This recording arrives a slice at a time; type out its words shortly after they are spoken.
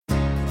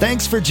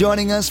Thanks for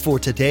joining us for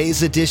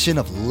today's edition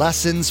of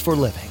Lessons for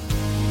Living.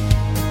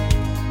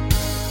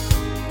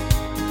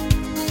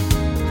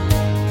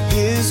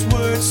 His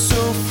word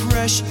so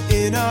fresh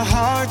in our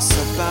hearts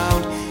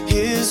abound.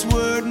 His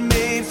word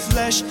made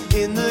flesh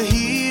in the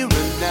here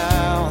and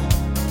now.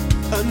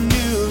 A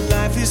new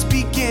life is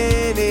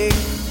beginning.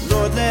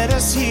 Lord, let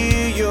us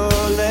hear your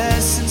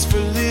lessons for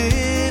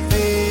living.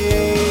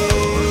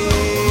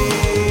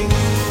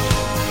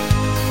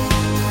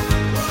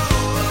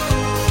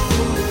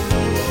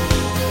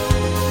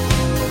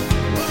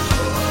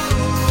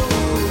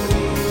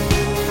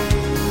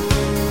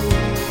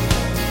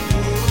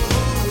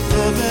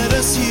 Lord, let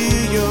us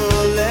hear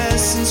your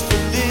lessons for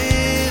living.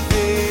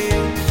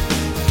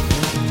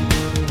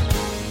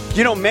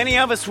 You know, many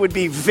of us would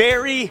be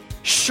very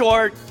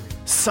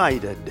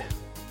short-sighted.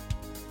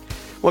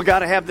 Well, got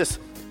to have this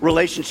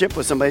relationship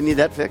with somebody, need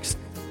that fixed.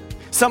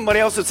 Somebody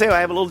else would say,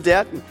 I have a little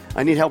debt,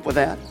 I need help with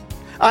that.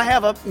 I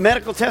have a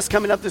medical test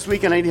coming up this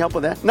week and I need help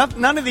with that.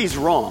 None of these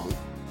wrong.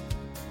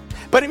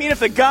 But I mean, if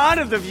the God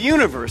of the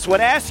universe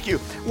would ask you,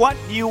 what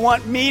do you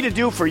want me to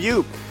do for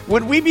you?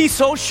 Would we be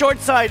so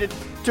short-sighted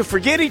to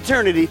forget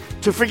eternity,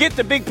 to forget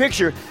the big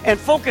picture, and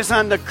focus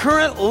on the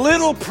current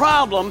little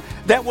problem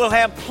that we'll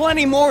have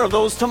plenty more of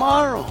those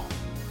tomorrow?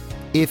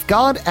 If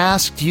God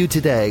asked you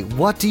today,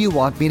 what do you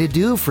want me to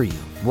do for you?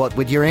 What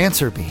would your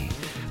answer be?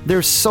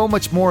 There's so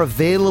much more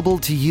available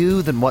to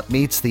you than what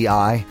meets the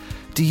eye.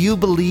 Do you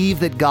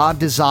believe that God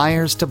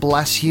desires to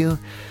bless you?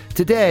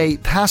 Today,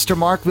 Pastor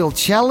Mark will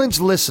challenge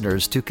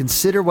listeners to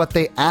consider what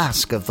they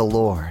ask of the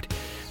Lord.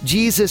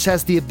 Jesus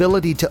has the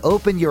ability to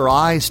open your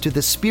eyes to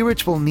the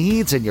spiritual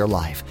needs in your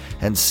life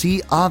and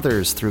see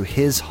others through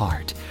His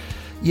heart.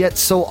 Yet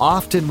so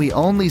often we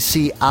only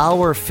see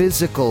our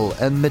physical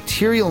and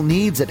material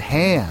needs at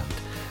hand.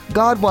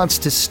 God wants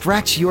to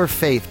stretch your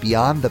faith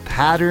beyond the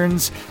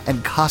patterns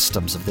and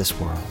customs of this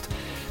world.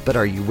 But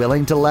are you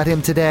willing to let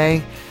Him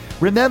today?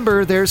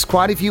 Remember, there's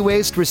quite a few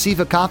ways to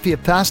receive a copy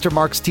of Pastor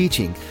Mark's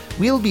teaching.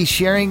 We'll be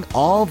sharing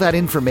all that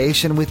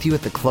information with you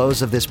at the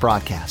close of this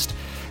broadcast.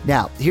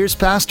 Now, here's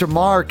Pastor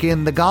Mark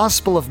in the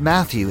Gospel of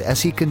Matthew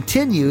as he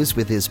continues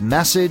with his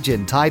message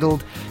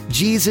entitled,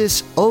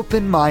 Jesus,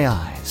 Open My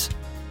Eyes.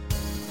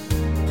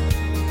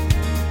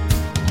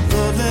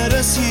 Lord, let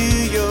us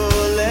hear your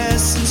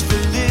lessons for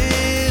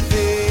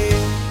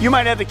living. You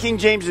might have the King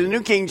James and the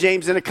New King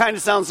James, and it kind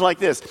of sounds like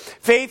this.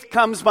 Faith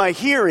comes by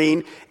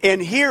hearing,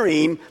 and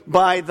hearing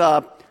by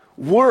the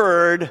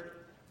Word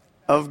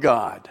of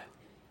God.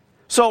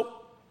 So,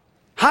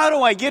 how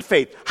do I get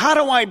faith? How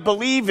do I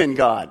believe in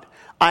God?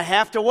 I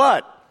have to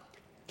what?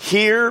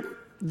 Hear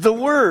the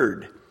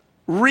Word.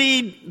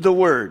 Read the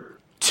Word.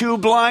 Two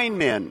blind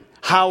men.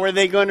 How are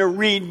they going to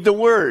read the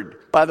Word?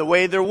 By the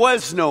way, there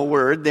was no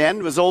Word then.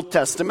 It was Old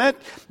Testament.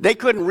 They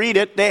couldn't read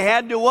it. They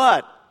had to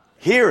what?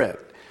 Hear it.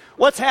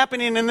 What's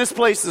happening in this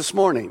place this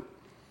morning?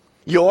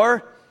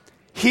 You're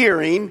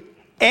hearing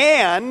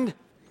and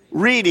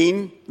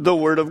reading the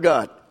Word of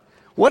God.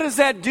 What does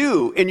that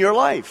do in your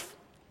life?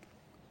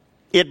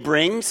 It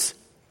brings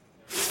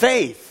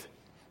faith.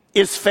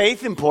 Is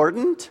faith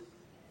important?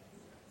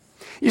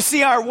 You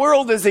see, our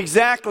world is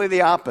exactly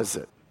the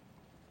opposite.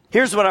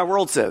 Here's what our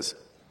world says.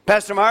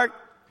 Pastor Mark,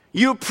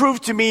 you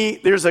prove to me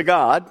there's a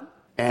God,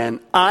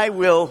 and I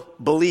will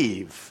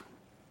believe.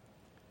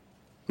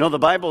 No, the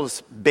Bible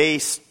is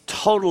based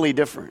totally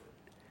different.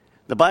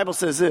 The Bible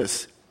says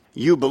this,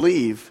 you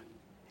believe,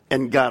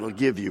 and God will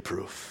give you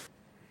proof.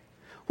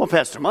 Well,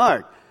 Pastor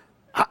Mark,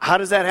 how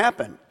does that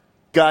happen?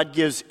 God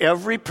gives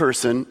every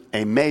person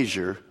a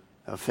measure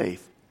of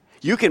faith.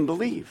 You can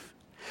believe.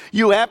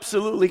 You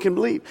absolutely can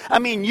believe. I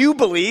mean, you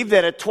believe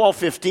that at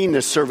 12:15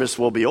 this service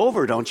will be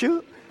over, don't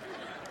you?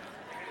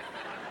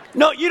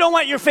 No, you don't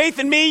want your faith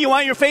in me. You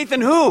want your faith in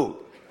who?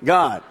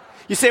 God.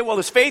 You say, well,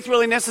 is faith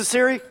really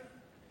necessary?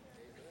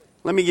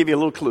 Let me give you a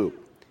little clue.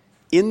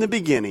 In the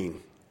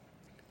beginning,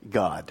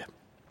 God.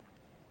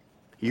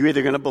 You're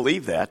either going to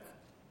believe that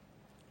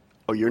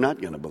or you're not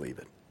going to believe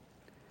it.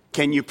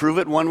 Can you prove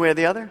it one way or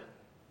the other?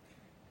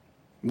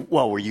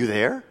 Well, were you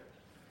there?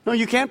 No,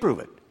 you can't prove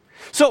it.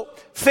 So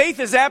faith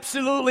is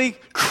absolutely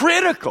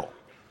critical.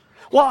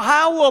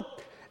 Well,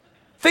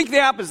 think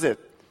the opposite.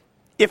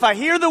 If I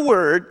hear the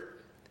Word,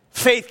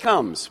 faith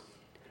comes.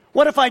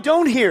 What if I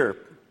don't hear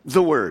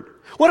the Word?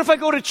 What if I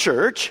go to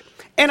church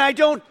and I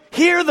don't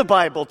hear the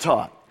Bible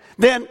taught?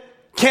 Then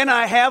can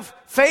I have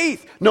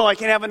faith? No, I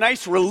can have a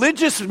nice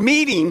religious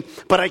meeting,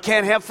 but I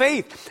can't have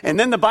faith. And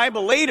then the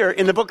Bible later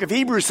in the book of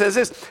Hebrews says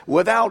this,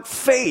 without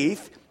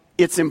faith,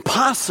 it's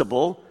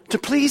impossible to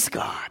please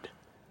God.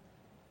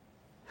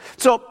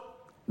 So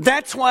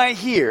that's why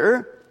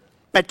here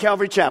at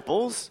Calvary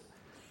Chapels,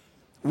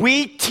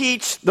 we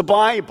teach the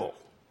Bible.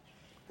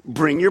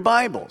 Bring your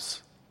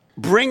Bibles.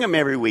 Bring them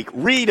every week.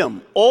 Read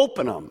them.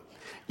 Open them.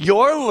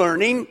 You're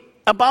learning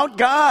about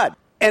God.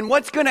 And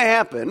what's going to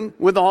happen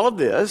with all of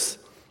this,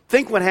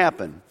 think what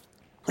happened.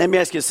 Let me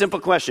ask you a simple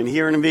question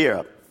here in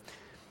Viera.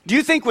 Do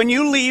you think when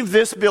you leave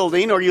this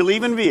building or you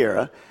leave in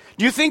Viera,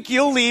 do you think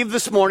you'll leave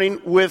this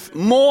morning with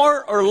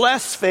more or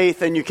less faith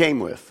than you came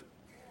with?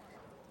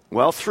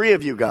 Well, 3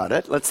 of you got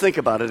it. Let's think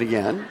about it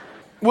again.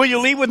 Will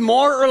you leave with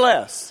more or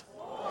less?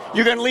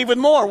 You're going to leave with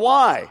more.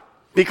 Why?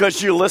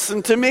 Because you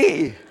listened to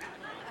me.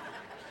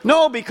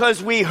 No,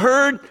 because we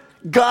heard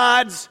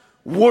God's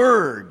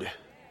word.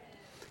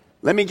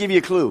 Let me give you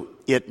a clue.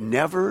 It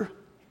never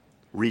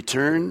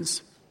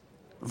returns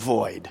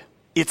void.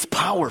 It's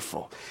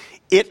powerful.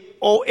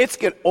 It's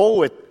going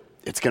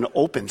to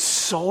open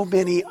so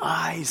many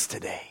eyes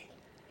today.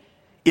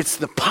 It's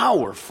the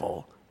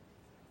powerful,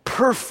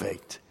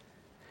 perfect,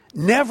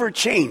 never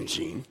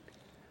changing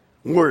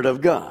Word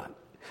of God.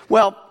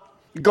 Well,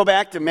 go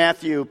back to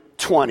Matthew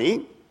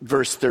 20,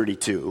 verse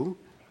 32,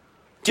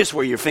 just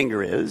where your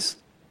finger is.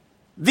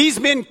 These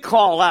men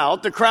call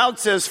out. The crowd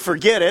says,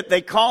 forget it.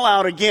 They call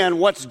out again.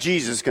 What's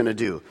Jesus going to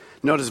do?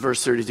 Notice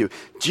verse 32.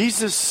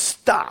 Jesus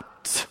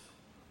stopped.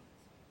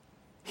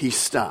 He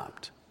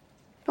stopped.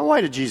 Now,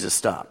 why did Jesus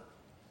stop?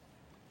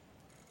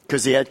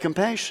 Because he had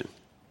compassion.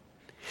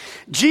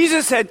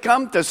 Jesus had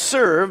come to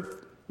serve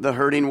the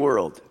hurting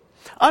world.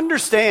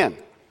 Understand,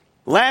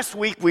 last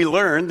week we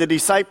learned the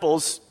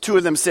disciples, 2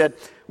 of them said,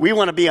 we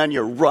want to be on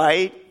your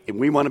right and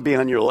we want to be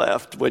on your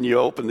left when you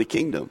open the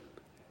kingdom.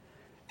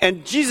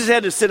 And Jesus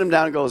had to sit them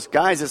down and goes,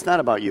 guys, it's not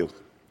about you.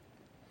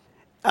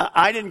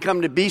 I didn't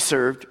come to be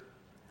served.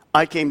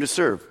 I came to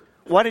serve.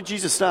 Why did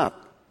Jesus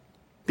stop?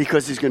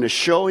 Because he's going to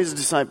show his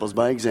disciples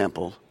by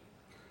example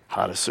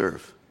how to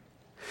serve.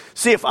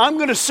 See, if I'm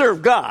going to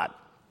serve God,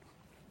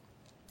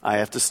 I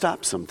have to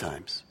stop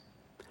sometimes.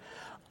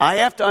 I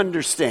have to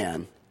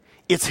understand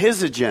it's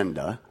his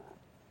agenda.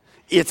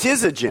 It's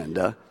his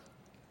agenda.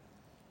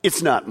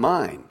 It's not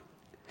mine.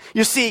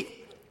 You see,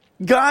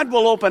 God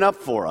will open up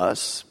for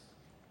us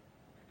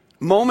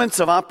moments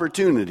of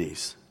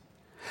opportunities.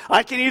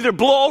 I can either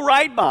blow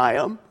right by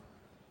them,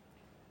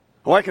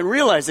 or I can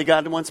realize that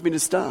God wants me to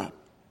stop.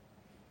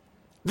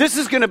 This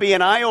is going to be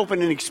an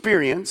eye-opening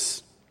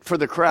experience for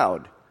the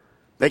crowd.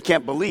 They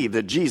can't believe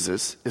that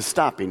Jesus is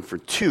stopping for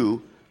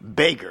 2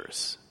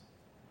 beggars.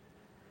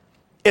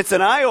 It's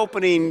an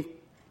eye-opening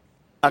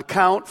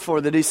account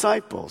for the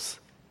disciples.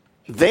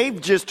 They've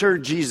just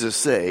heard Jesus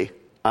say,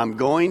 I'm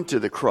going to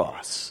the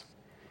cross.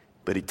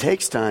 But he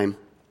takes time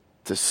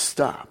to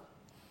stop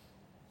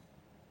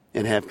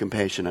and have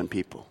compassion on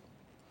people.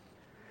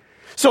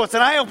 So it's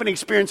an eye-opening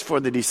experience for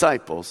the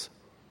disciples.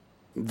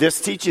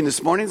 This teaching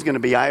this morning is going to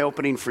be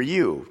eye-opening for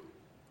you,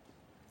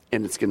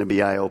 and it's going to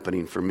be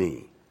eye-opening for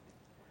me.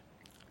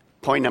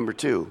 Point number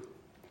 2.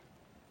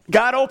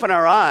 God opened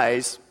our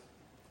eyes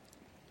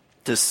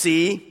to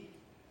see,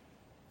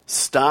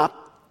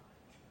 stop,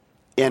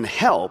 and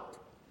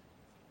help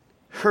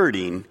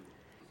hurting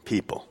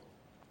people.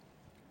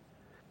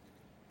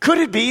 Could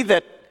it be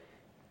that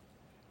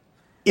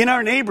in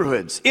our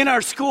neighborhoods, in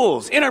our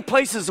schools, in our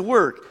places of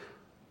work,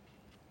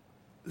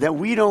 that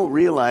we don't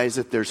realize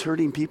that there's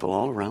hurting people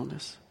all around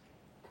us?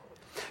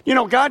 You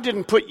know, God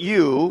didn't put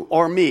you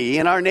or me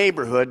in our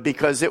neighborhood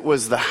because it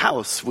was the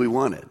house we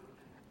wanted.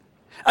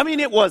 I mean,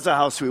 it was the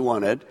house we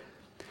wanted,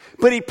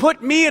 but he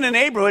put me in a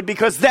neighborhood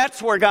because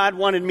that's where God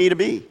wanted me to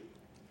be,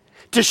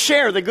 to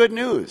share the good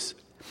news.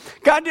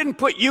 God didn't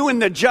put you in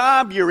the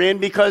job you're in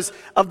because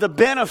of the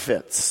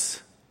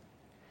benefits.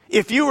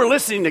 If you were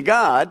listening to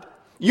God,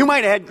 you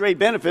might have had great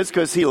benefits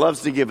because he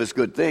loves to give us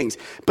good things.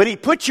 But he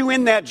put you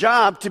in that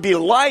job to be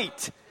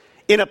light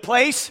in a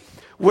place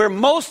where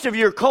most of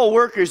your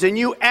co-workers, and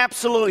you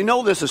absolutely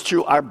know this is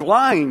true, are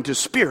blind to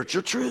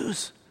spiritual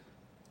truths.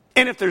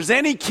 And if there's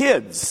any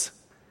kids,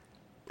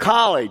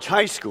 college,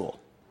 high school,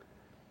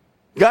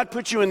 God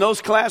put you in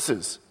those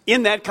classes,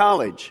 in that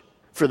college,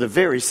 for the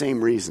very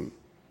same reason.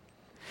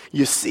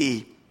 You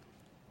see,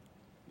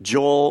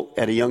 Joel,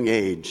 at a young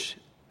age,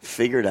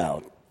 figured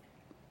out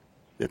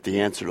that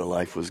the answer to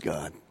life was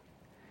God.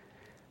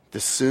 The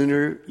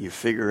sooner you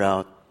figure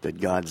out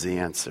that God's the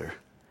answer,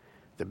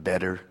 the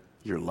better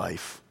your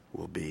life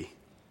will be.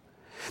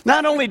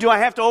 Not only do I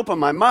have to open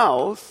my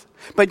mouth,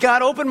 but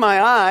God opened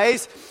my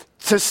eyes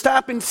to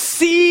stop and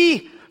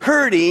see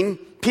hurting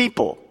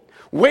people.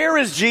 Where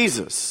is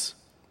Jesus?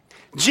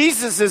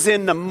 Jesus is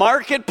in the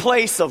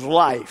marketplace of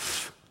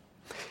life.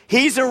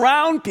 He's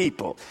around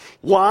people.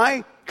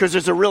 Why? Because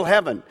there's a real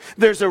heaven.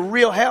 There's a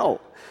real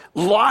hell.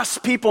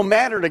 Lost people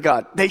matter to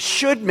God. They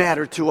should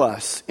matter to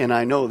us, and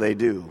I know they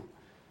do.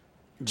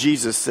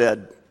 Jesus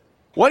said,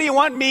 what do you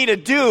want me to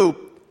do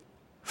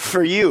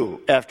for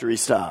you after he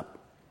stopped?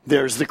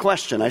 There's the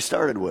question I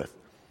started with.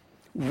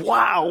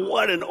 Wow,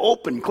 what an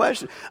open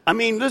question. I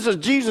mean, this is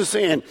Jesus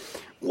saying,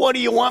 what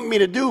do you want me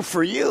to do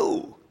for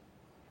you?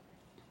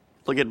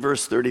 Look at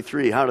verse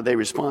 33. How do they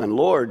respond?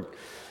 Lord,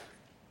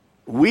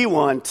 we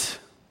want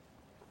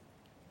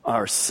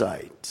our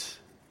sight.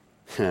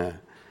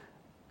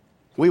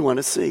 We want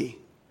to see.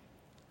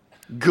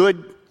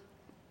 Good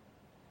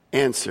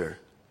answer.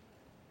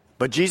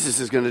 But Jesus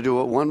is going to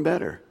do it one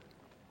better.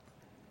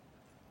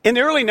 In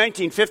the early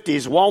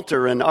 1950s,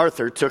 Walter and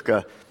Arthur took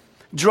a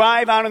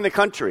drive out in the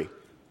country,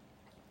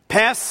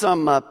 past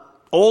some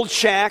old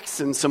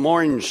shacks and some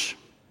orange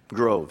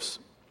groves.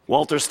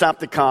 Walter stopped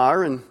the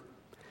car and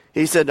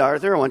he said to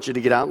Arthur, I want you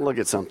to get out and look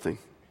at something.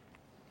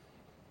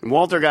 And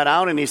Walter got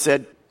out and he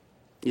said,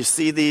 you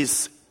see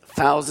these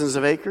thousands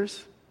of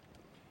acres?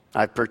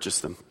 I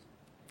purchased them.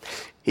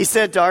 He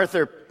said to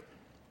Arthur,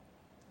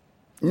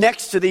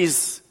 next to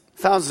these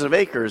thousands of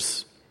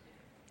acres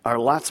are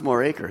lots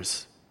more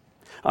acres.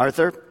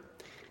 Arthur,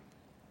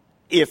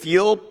 if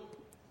you'll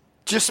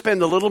just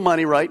spend a little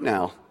money right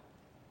now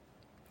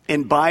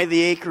and buy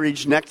the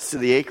acreage next to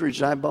the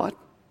acreage I bought,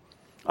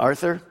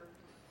 Arthur,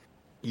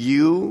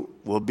 you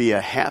will be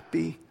a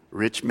happy,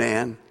 rich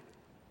man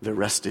the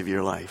rest of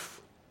your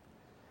life.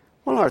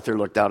 Well, Arthur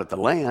looked out at the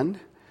land.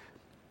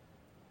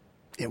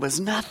 It was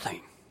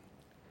nothing.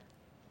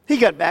 He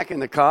got back in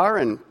the car,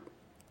 and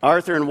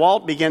Arthur and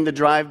Walt began to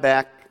drive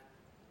back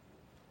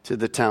to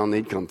the town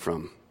they'd come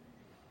from.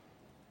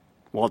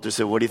 Walter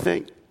said, what do you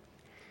think?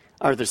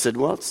 Arthur said,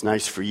 well, it's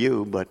nice for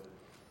you, but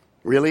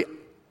really,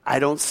 I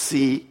don't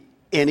see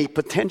any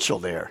potential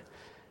there.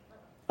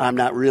 I'm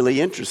not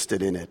really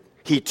interested in it.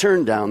 He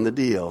turned down the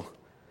deal.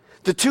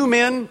 The two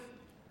men,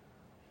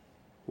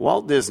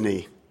 Walt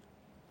Disney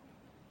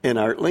and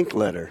Art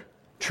Linkletter,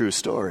 true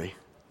story.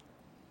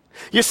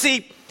 You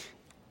see,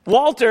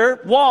 Walt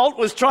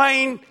was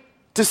trying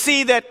to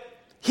see that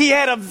he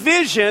had a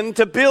vision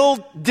to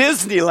build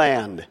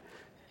Disneyland.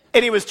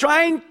 And he was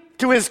trying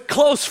to his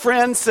close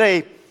friend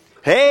say,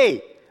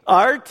 hey,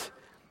 Art,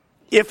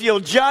 if you'll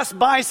just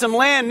buy some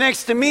land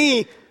next to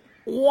me,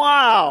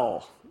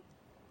 wow.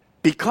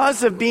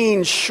 Because of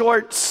being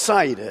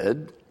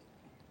short-sighted,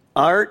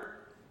 Art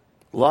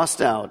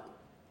lost out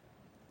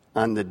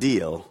on the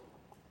deal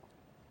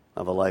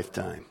of a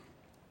lifetime.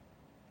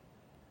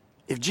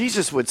 If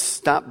Jesus would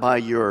stop by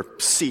your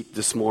seat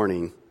this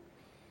morning,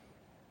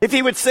 if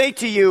he would say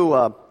to you,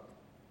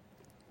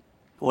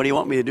 what do you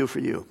want me to do for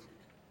you?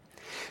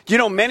 Do you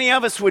know, many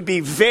of us would be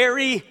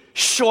very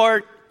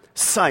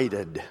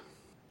short-sighted.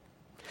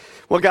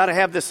 Well, got to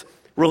have this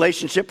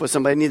relationship with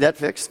somebody, I need that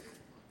fixed.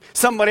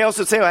 Somebody else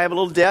would say, I have a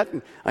little debt,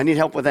 and I need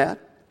help with that.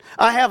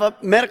 I have a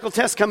medical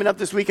test coming up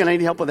this week, and I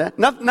need help with that.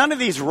 None of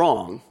these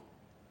wrong.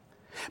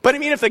 But I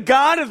mean, if the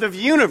God of the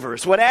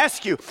universe would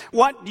ask you,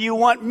 what do you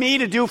want me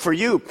to do for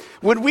you?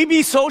 Would we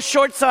be so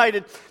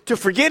short-sighted to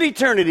forget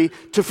eternity,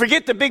 to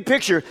forget the big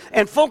picture,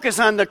 and focus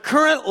on the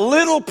current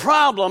little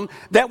problem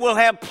that we'll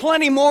have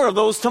plenty more of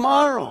those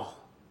tomorrow?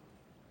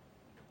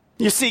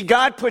 You see,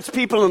 God puts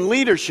people in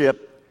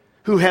leadership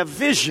who have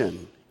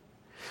vision.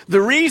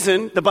 The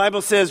reason, the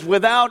Bible says,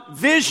 without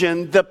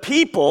vision, the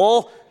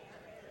people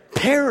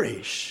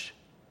perish.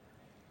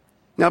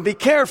 Now be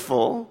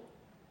careful.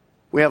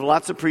 We have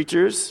lots of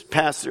preachers,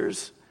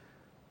 pastors,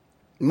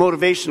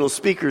 motivational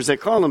speakers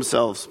that call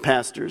themselves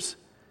pastors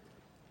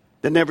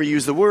that never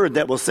use the word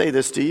that will say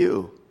this to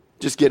you.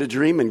 Just get a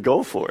dream and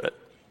go for it.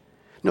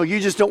 No,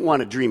 you just don't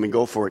want a dream and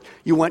go for it.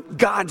 You want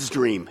God's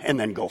dream and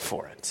then go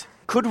for it.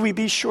 Could we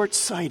be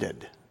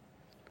short-sighted?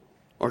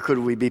 Or could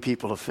we be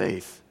people of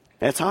faith?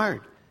 That's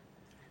hard.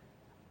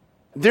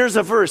 There's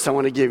a verse I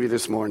want to give you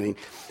this morning.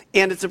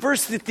 And it's a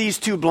verse that these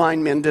two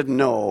blind men didn't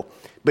know,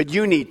 but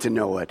you need to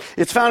know it.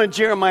 It's found in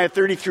Jeremiah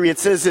 33. It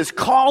says this,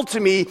 call to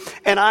me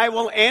and I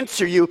will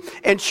answer you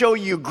and show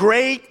you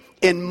great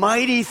and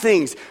mighty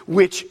things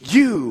which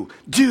you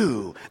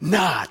do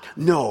not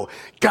know.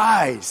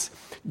 Guys,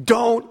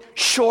 don't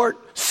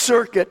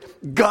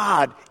short-circuit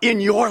God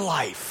in your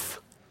life.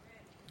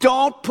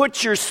 Don't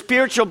put your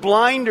spiritual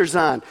blinders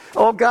on.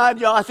 Oh,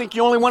 God, I think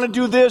you only want to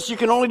do this. You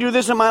can only do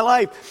this in my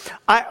life.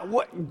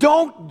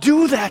 Don't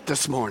do that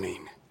this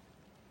morning.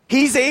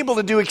 He's able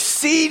to do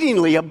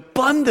exceedingly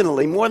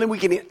abundantly more than we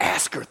can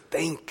ask or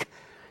think.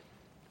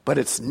 But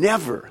it's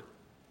never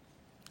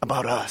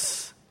about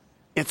us.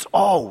 It's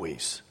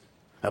always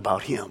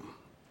about him.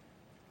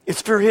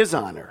 It's for his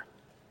honor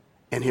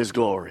and his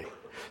glory.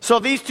 So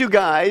these two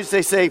guys,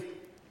 they say,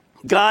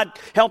 God,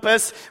 help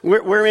us.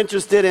 We're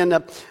interested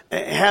in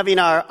having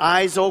our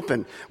eyes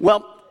open.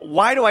 Well,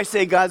 why do I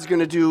say God's going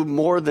to do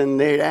more than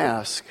they'd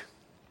ask?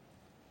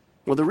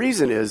 Well, the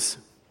reason is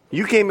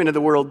you came into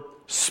the world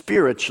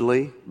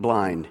spiritually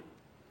blind.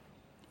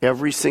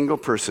 Every single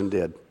person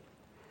did.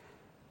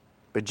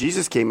 But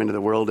Jesus came into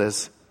the world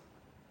as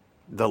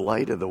the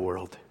light of the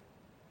world.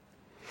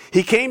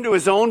 He came to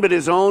his own, but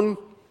his own,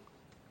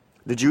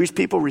 the Jewish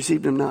people,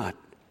 received him not.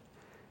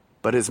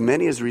 But as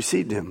many as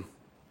received him,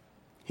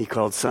 he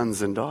called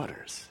sons and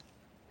daughters.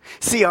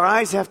 See, our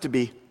eyes have to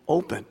be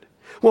opened.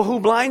 Well, who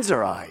blinds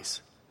our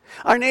eyes?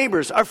 Our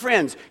neighbors, our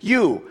friends,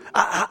 you.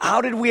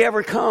 How did we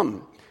ever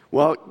come?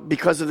 Well,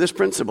 because of this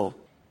principle.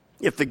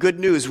 If the good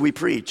news we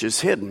preach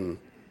is hidden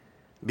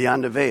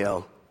beyond a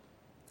veil,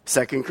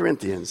 2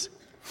 Corinthians,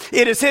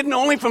 it is hidden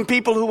only from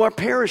people who are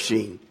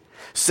perishing.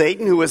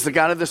 Satan, who is the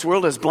god of this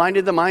world, has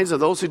blinded the minds of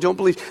those who don't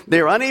believe. They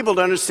are unable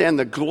to understand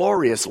the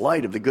glorious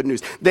light of the good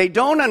news. They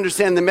don't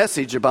understand the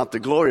message about the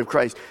glory of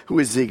Christ, who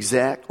is the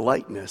exact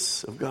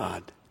likeness of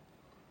God.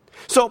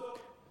 So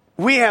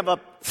we have a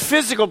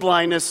physical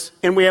blindness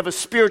and we have a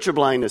spiritual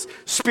blindness.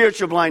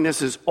 Spiritual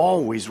blindness is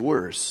always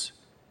worse.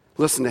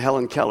 Listen to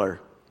Helen Keller.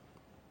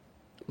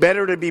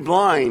 Better to be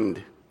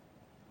blind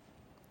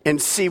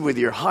and see with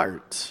your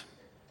heart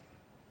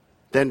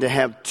than to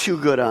have two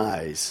good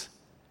eyes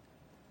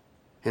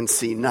and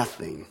see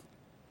nothing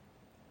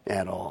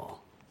at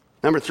all.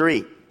 Number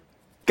 3,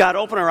 God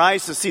opened our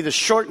eyes to see the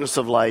shortness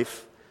of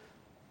life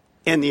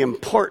and the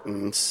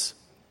importance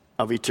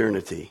of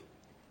eternity.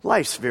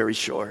 Life's very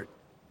short.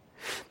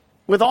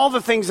 With all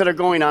the things that are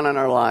going on in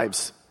our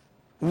lives,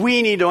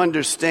 we need to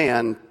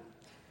understand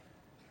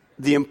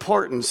the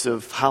importance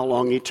of how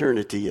long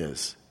eternity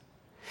is.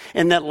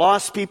 And that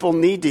lost people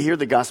need to hear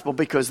the gospel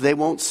because they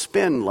won't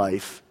spend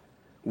life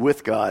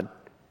with God,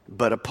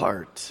 but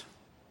apart.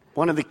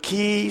 One of the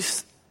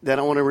keys that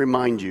I want to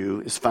remind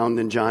you is found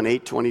in John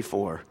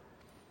 8:24.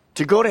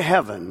 To go to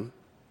heaven,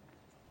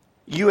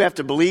 you have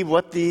to believe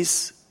what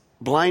these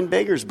blind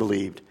beggars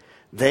believed.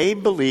 They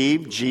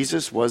believed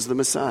Jesus was the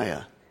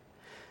Messiah.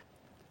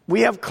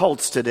 We have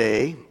cults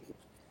today.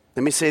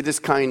 Let me say this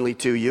kindly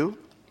to you.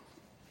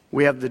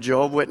 We have the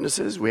Jehovah's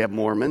Witnesses. We have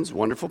Mormons,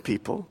 wonderful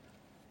people.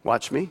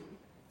 Watch me.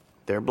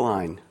 They're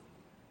blind.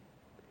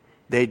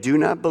 They do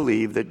not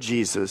believe that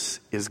Jesus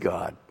is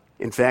God.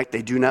 In fact,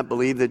 they do not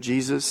believe that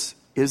Jesus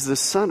is the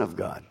Son of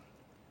God.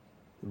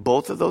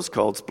 Both of those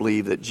cults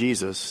believe that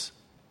Jesus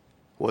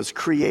was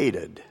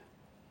created.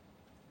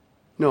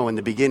 No, in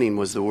the beginning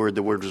was the Word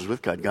was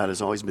with God. God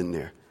has always been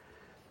there.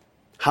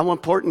 How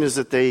important is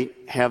it they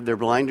have their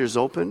blinders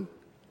open,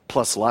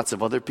 plus lots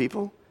of other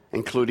people,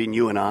 including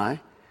you and I?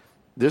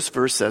 This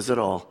verse says it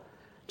all.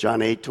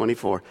 John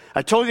 8:24.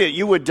 I told you that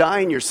you would die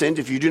in your sins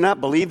if you do not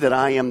believe that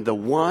I am the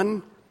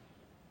one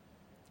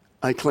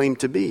I claim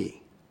to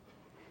be.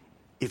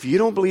 If you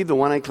don't believe the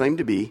one I claim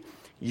to be,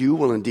 you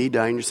will indeed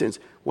die in your sins.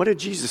 What did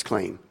Jesus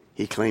claim?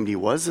 He claimed he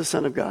was the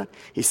Son of God.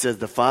 He says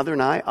the Father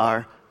and I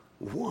are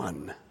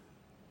one.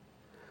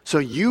 So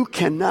you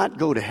cannot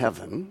go to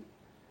heaven.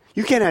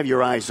 You can't have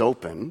your eyes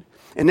open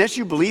unless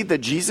you believe that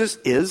Jesus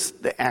is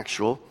the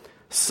actual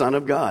Son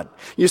of God.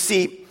 You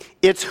see,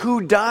 it's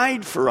who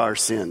died for our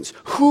sins,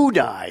 who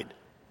died,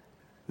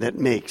 that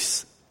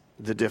makes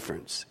the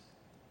difference.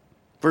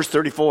 Verse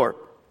 34,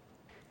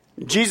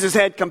 Jesus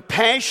had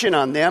compassion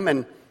on them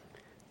and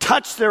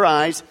touched their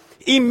eyes.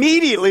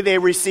 Immediately they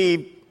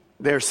received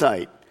their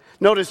sight.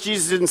 Notice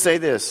Jesus didn't say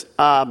this.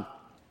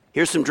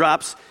 Here's some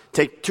drops.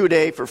 Take 2 a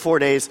day for 4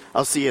 days.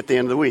 I'll see you at the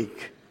end of the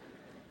week.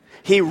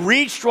 He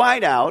reached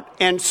right out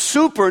and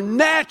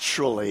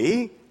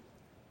supernaturally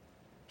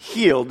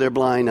healed their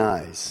blind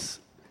eyes.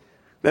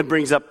 That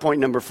brings up point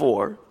number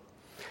 4.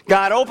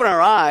 God opened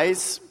our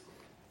eyes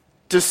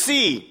to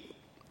see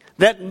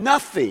that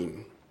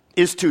nothing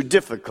is too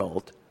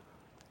difficult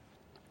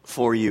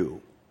for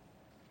you.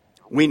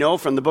 We know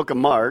from the book of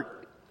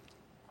Mark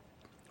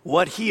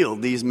what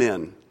healed these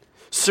men.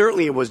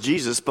 Certainly it was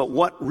Jesus, but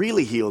what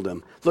really healed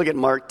them? Look at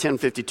Mark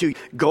 10:52.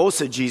 Go,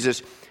 said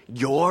Jesus,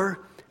 your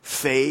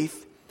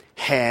faith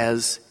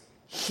has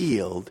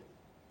healed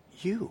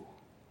you.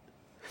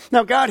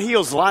 Now, God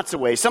heals lots of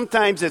ways.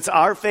 Sometimes it's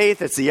our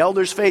faith, it's the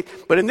elders'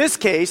 faith. But in this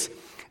case,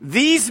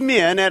 these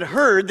men had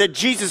heard that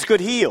Jesus could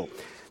heal.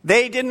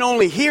 They didn't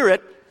only hear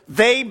it,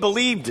 they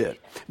believed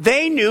it.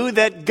 They knew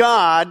that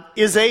God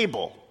is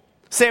able.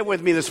 Say it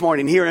with me this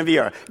morning here in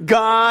VR.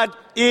 God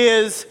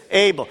is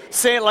able.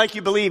 Say it like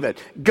you believe it.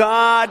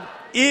 God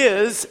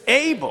is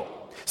able.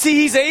 See,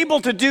 he's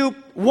able to do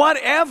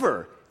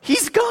whatever.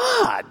 He's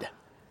God.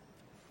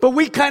 But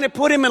we kind of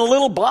put him in a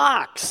little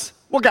box.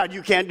 Well, God,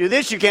 you can't do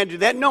this, you can't do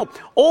that. No,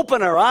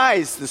 open our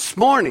eyes this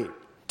morning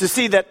to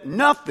see that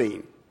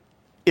nothing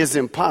is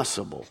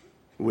impossible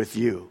with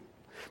you.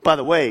 By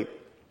the way,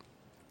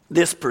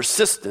 this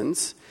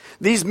persistence,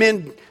 these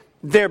men,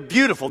 they're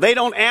beautiful. They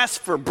don't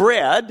ask for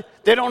bread.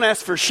 They don't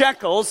ask for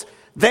shekels.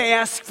 They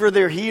ask for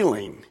their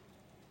healing.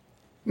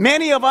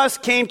 Many of us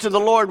came to the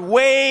Lord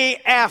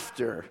way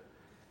after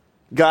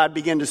God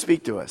began to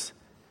speak to us.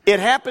 It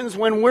happens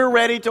when we're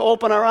ready to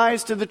open our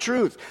eyes to the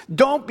truth.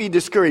 Don't be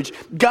discouraged.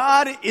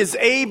 God is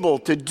able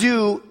to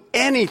do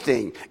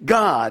anything.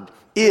 God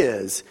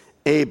is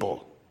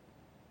able.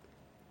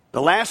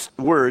 The last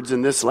words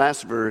in this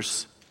last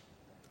verse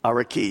are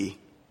a key.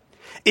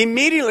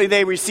 Immediately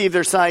they received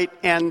their sight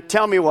and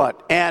tell me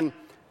what? And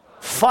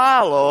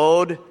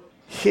followed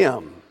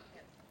him.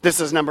 This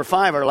is number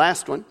 5, our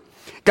last one.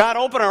 God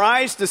opened our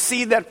eyes to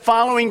see that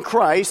following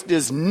Christ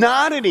is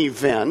not an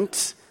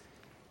event,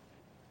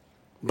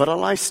 but a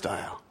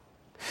lifestyle.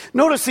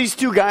 Notice these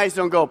two guys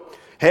don't go,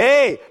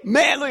 hey,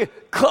 man, look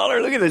at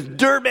color, look at this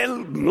dirt,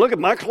 man, look at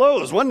my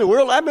clothes. What in the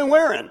world I've been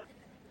wearing?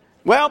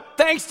 Well,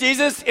 thanks,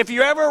 Jesus. If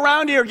you're ever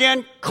around here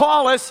again,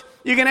 call us.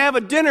 You can have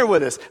a dinner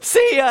with us.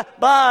 See ya.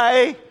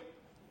 Bye.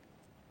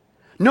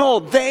 No,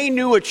 they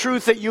knew a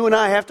truth that you and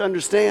I have to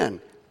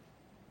understand.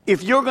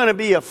 If you're going to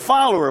be a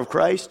follower of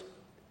Christ,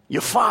 you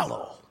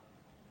follow.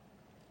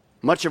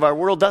 Much of our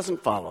world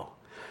doesn't follow.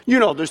 You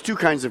know, there's two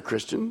kinds of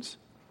Christians.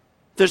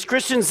 There's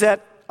Christians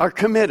that are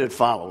committed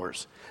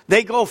followers.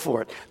 They go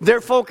for it.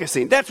 They're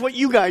focusing. That's what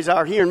you guys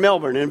are here in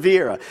Melbourne and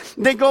Vieira.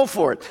 They go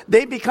for it.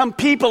 They become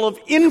people of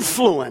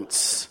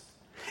influence,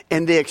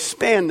 and they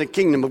expand the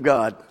kingdom of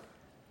God.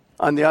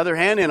 On the other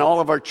hand, in all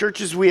of our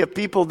churches, we have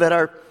people that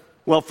are,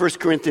 well, 1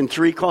 Corinthians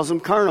 3 calls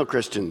them carnal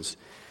Christians.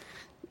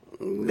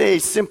 they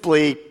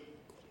simply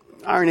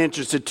aren't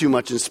interested too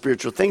much in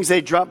spiritual things.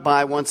 They drop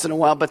by once in a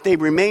while, but they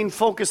remain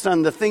focused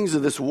on the things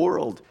of this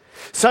world.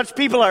 Such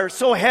people are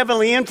so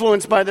heavily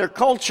influenced by their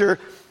culture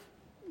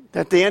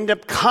that they end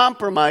up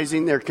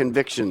compromising their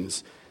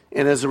convictions.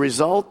 And as a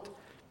result,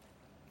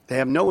 they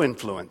have no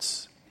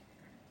influence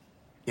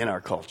in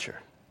our culture.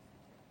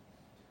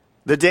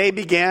 The day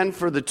began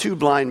for the two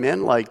blind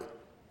men like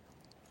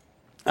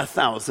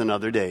 1,000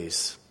 other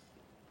days.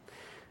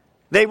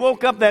 They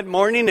woke up that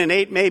morning and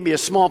ate maybe a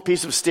small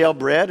piece of stale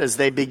bread as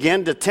they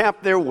began to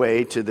tap their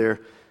way to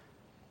their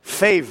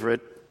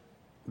favorite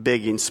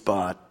begging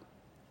spot.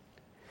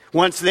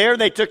 Once there,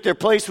 they took their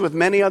place with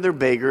many other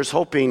beggars,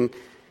 hoping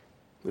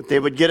that they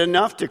would get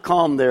enough to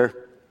calm their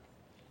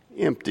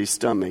empty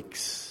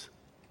stomachs.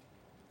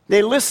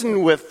 They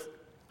listened with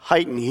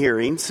heightened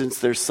hearing since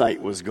their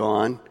sight was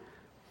gone.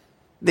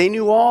 They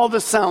knew all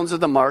the sounds of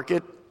the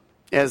market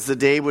as the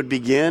day would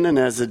begin and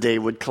as the day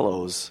would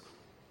close.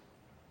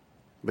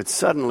 But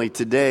suddenly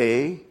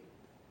today,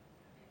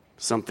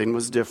 something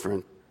was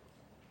different.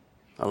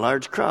 A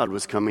large crowd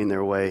was coming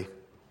their way.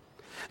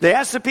 They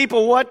asked the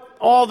people what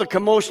all the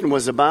commotion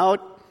was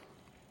about.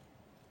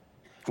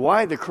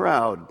 Why the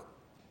crowd?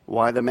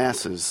 Why the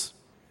masses?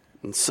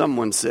 And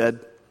someone said,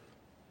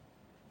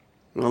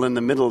 well, in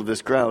the middle of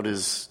this crowd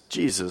is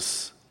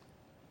Jesus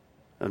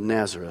of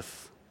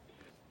Nazareth.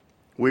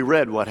 We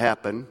read what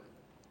happened.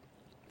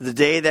 The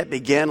day that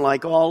began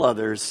like all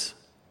others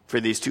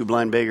for these two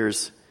blind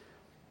beggars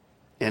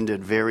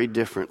ended very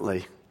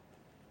differently.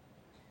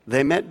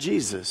 They met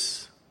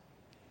Jesus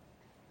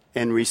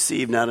and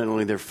received not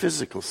only their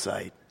physical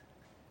sight,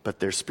 but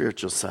their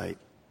spiritual sight.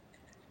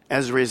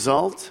 As a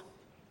result,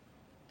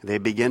 they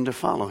began to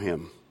follow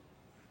him,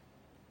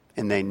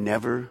 and they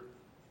never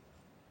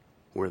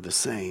were the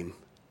same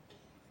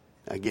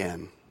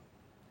again.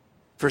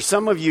 For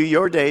some of you,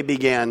 your day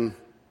began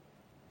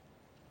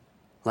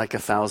like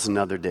 1,000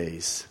 other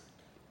days.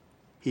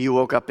 You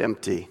woke up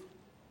empty,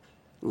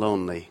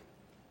 lonely,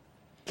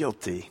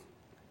 guilty,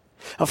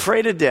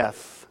 afraid of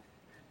death.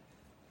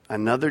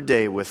 Another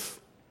day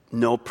with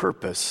no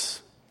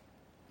purpose,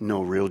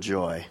 no real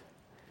joy.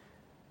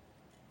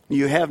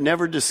 You have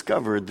never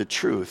discovered the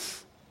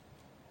truth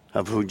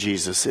of who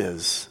Jesus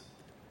is.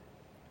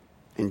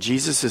 And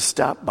Jesus has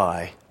stopped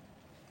by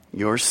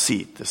your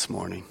seat this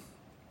morning.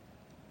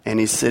 And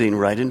he's sitting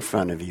right in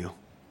front of you.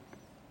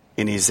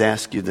 And he's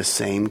asked you the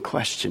same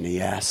question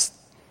he asked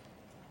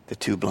the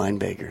two blind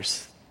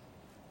beggars.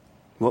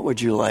 What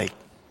would you like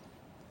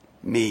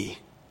me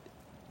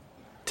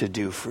to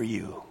do for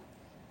you?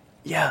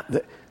 Yeah,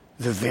 the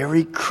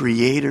very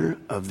creator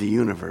of the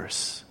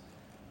universe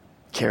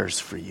cares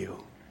for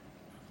you.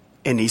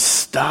 And he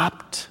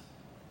stopped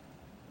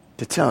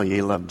to tell you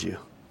he loved you.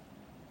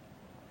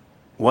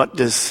 What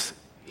does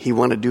he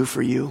want to do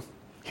for you?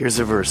 Here's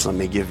a verse let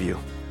me give you.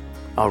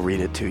 I'll read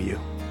it to you.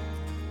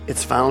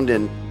 It's found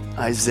in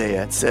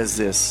Isaiah. It says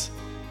this: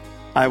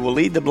 I will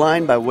lead the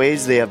blind by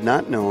ways they have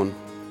not known.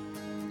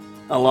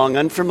 Along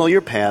unfamiliar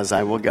paths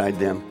I will guide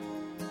them.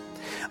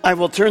 I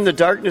will turn the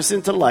darkness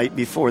into light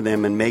before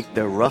them and make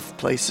their rough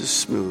places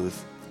smooth.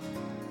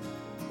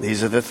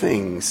 These are the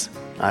things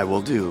I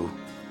will do.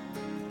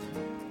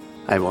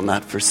 I will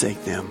not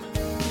forsake them.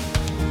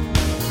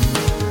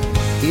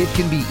 It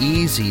can be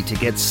easy to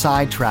get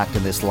sidetracked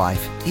in this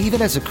life.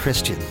 Even as a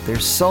Christian,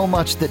 there's so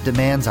much that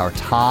demands our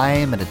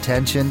time and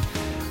attention,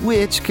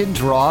 which can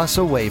draw us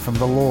away from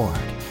the Lord.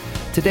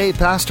 Today,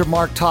 Pastor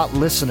Mark taught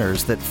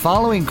listeners that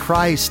following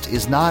Christ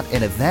is not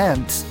an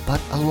event, but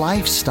a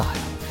lifestyle.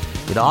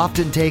 It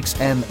often takes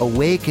an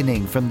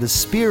awakening from the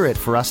Spirit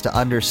for us to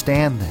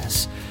understand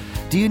this.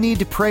 Do you need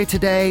to pray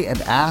today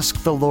and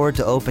ask the Lord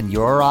to open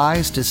your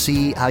eyes to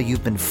see how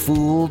you've been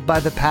fooled by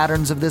the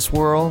patterns of this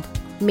world?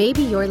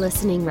 Maybe you're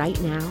listening right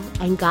now,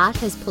 and God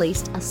has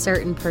placed a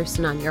certain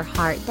person on your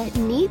heart that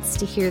needs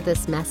to hear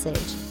this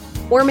message.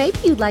 Or maybe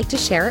you'd like to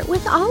share it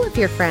with all of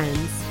your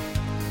friends.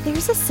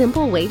 There's a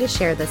simple way to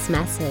share this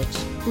message.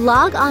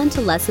 Log on to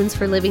Lessons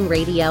for Living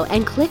Radio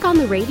and click on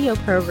the radio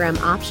program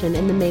option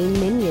in the main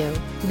menu.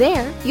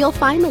 There, you'll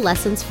find the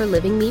Lessons for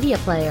Living media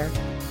player.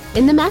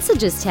 In the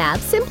Messages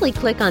tab, simply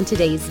click on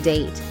today's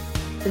date.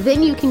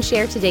 Then you can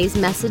share today's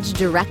message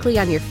directly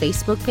on your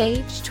Facebook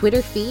page,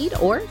 Twitter feed,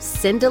 or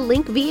send a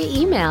link via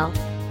email.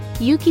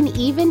 You can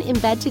even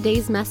embed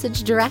today's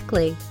message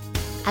directly.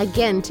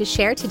 Again, to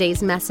share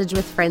today's message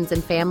with friends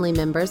and family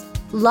members,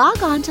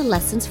 log on to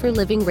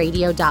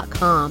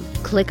lessonsforlivingradio.com.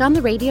 Click on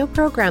the radio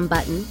program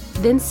button,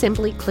 then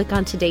simply click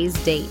on today's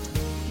date.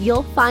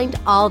 You'll find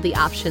all the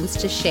options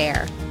to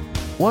share.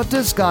 What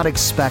does God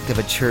expect of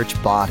a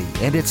church body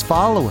and its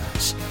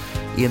followers?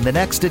 In the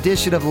next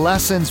edition of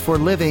Lessons for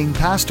Living,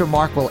 Pastor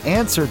Mark will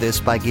answer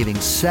this by giving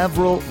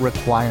several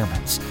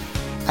requirements.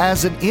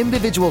 As an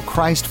individual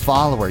Christ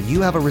follower, you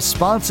have a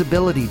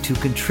responsibility to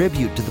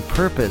contribute to the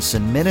purpose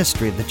and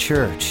ministry of the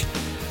church.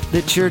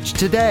 The church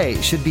today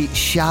should be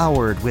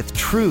showered with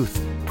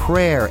truth,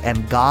 prayer,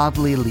 and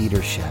godly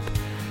leadership.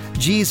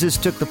 Jesus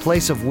took the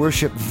place of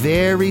worship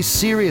very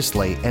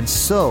seriously, and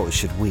so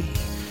should we.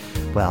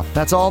 Well,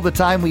 that's all the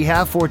time we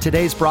have for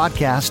today's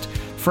broadcast.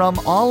 From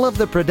all of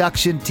the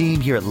production team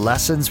here at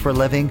Lessons for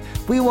Living,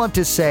 we want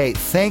to say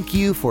thank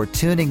you for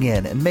tuning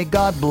in and may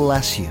God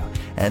bless you.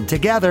 And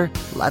together,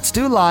 let's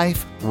do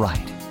life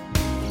right.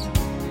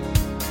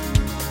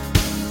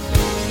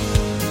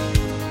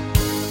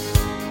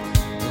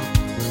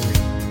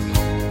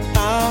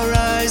 Our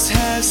eyes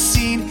have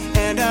seen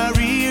and our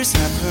ears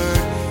have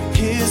heard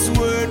His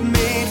word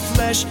made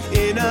flesh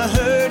in a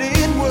hurting